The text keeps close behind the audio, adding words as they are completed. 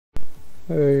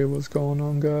Hey, what's going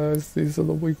on, guys? These are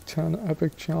the week 10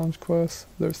 epic challenge quests.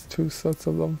 There's 2 sets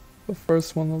of them. The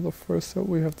first one of the first set,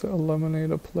 we have to eliminate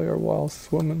a player while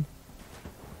swimming.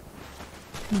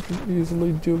 You can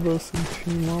easily do this in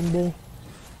Team Rumble.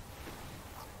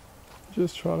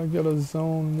 Just try to get a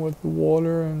zone with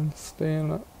water and stay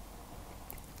in it.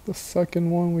 The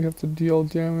second one, we have to deal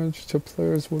damage to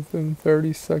players within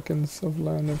 30 seconds of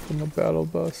landing from the battle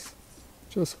bus.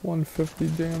 Just 150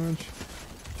 damage.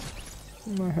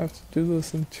 I might have to do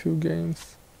this in 2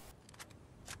 games.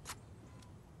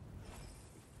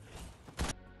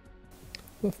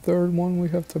 The third one, we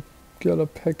have to get a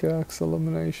pickaxe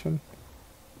elimination.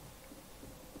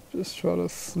 Just try to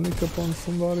sneak up on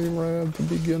somebody right at the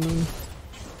beginning.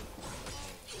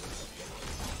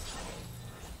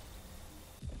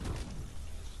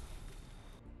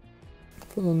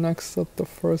 For the next set, the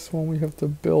first one, we have to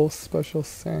build special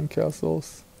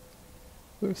sandcastles.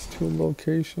 There's 2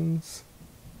 locations.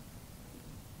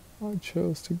 I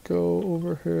chose to go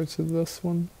over here to this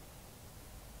one.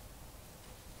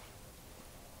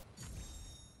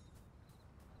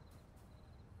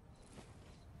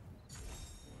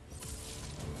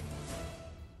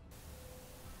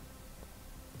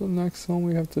 The next one,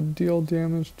 we have to deal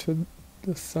damage to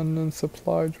descendant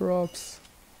supply drops.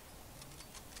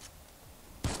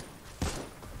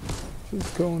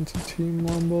 Just go into Team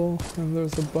Rumble, and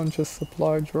there's a bunch of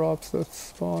supply drops that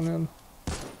spawn in.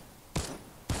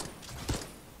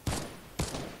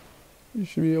 You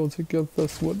should be able to get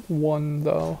this with 1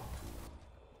 though.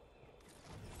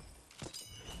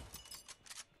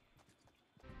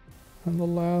 And the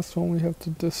last one, we have to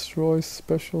destroy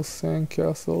special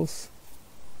sandcastles.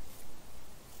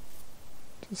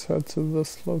 Just head to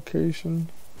this location.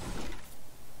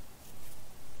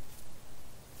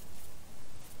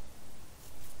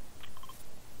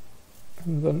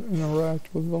 And then interact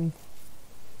with them.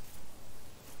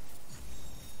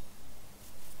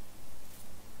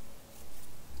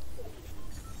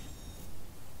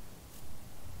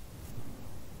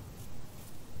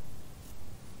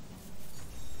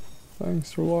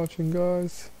 Thanks for watching,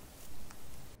 guys.